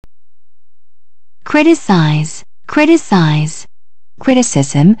criticize, criticize,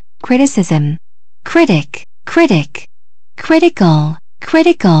 criticism, criticism, critic, critic, critical,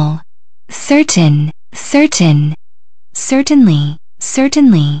 critical, certain, certain, certainly,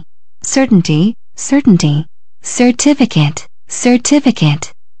 certainly, certainty, certainty, certificate,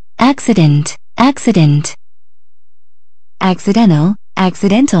 certificate, accident, accident, accidental,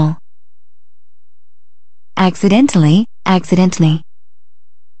 accidental, accidentally, accidentally,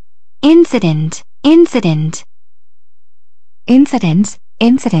 incident, incident, incidents,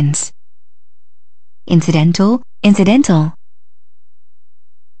 incidents, incidental, incidental,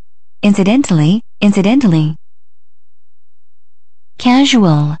 incidentally, incidentally,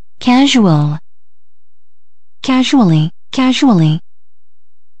 casual, casual, casually, casually,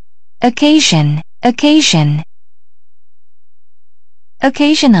 occasion, occasion,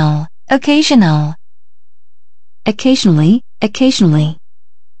 occasional, occasional, occasionally, occasionally,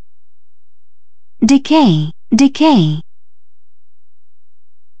 decay, decay,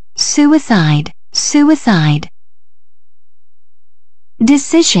 suicide, suicide,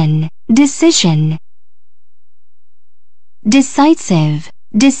 decision, decision, decisive,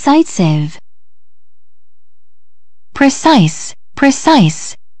 decisive, precise,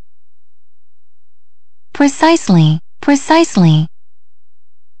 precise, precisely, precisely,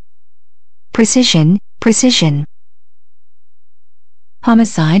 precision, precision,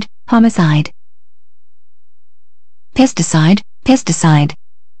 homicide, homicide, pesticide, pesticide,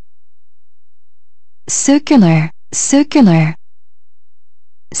 circular, circular,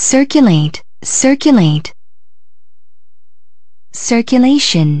 circulate, circulate,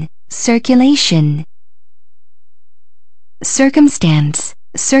 circulation, circulation, circumstance,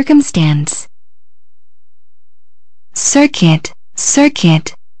 circumstance, circuit,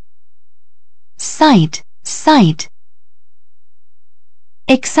 circuit, sight, sight,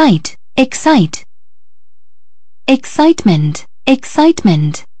 excite, excite, excitement,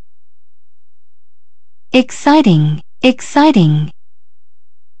 excitement, exciting, exciting,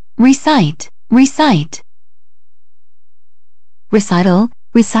 recite, recite, recital,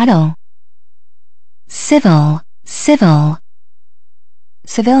 recital, civil, civil,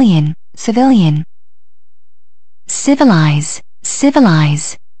 civilian, civilian, civilize,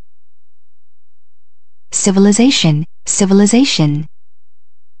 civilize, civilization, civilization,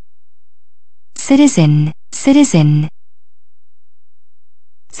 citizen, citizen,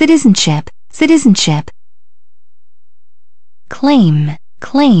 citizenship, citizenship, claim,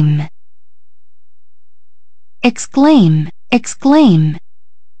 claim, exclaim, exclaim,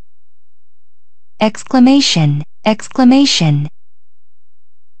 exclamation, exclamation,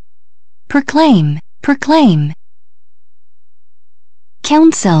 proclaim, proclaim,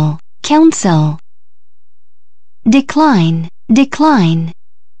 counsel, counsel, decline, decline,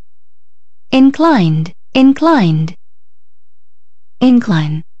 inclined, inclined,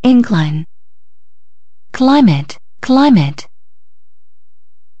 incline, incline, climate, climate,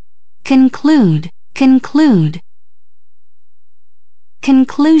 conclude, conclude,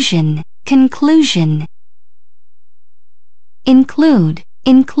 conclusion, conclusion, include,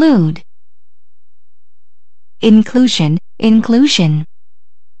 include, inclusion, inclusion,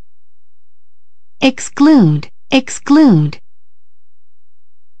 exclude, exclude,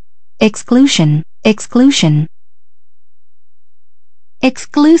 exclusion, exclusion,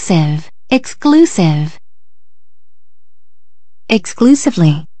 exclusive, exclusive,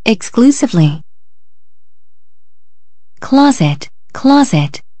 exclusively, exclusively, closet,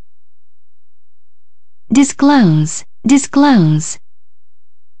 closet, disclose, disclose,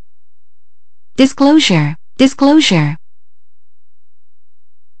 disclosure, disclosure,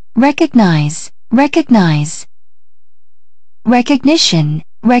 recognize, recognize, recognition,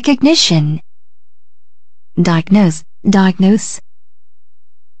 recognition, diagnose, diagnose,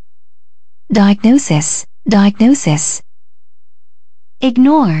 diagnosis, diagnosis,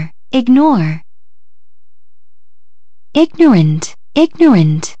 ignore, ignore, ignorant,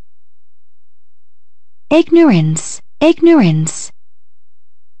 ignorant, ignorance, ignorance,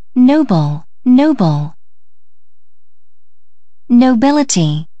 noble, noble,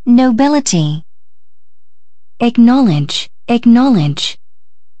 nobility, nobility, acknowledge, acknowledge,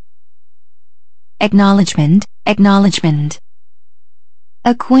 acknowledgement, acknowledgement,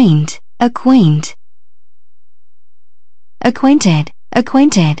 acquaint, acquaint, acquainted,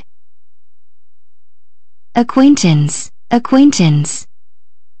 acquainted, acquaintance, acquaintance,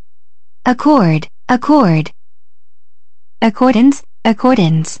 accord, accord, accordance,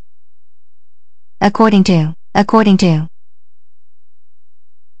 accordance, according to, according to,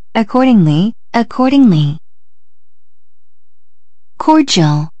 accordingly, accordingly,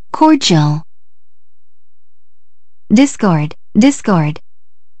 cordial, cordial, discord, discord.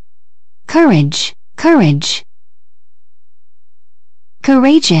 Courage, courage.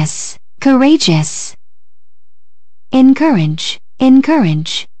 Courageous, courageous. Encourage,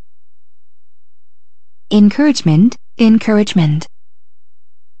 encourage. Encouragement, encouragement.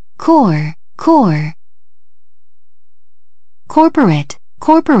 Core, core. Corporate,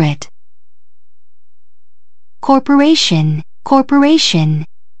 corporate. Corporation, corporation.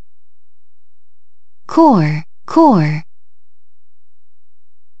 Core, core.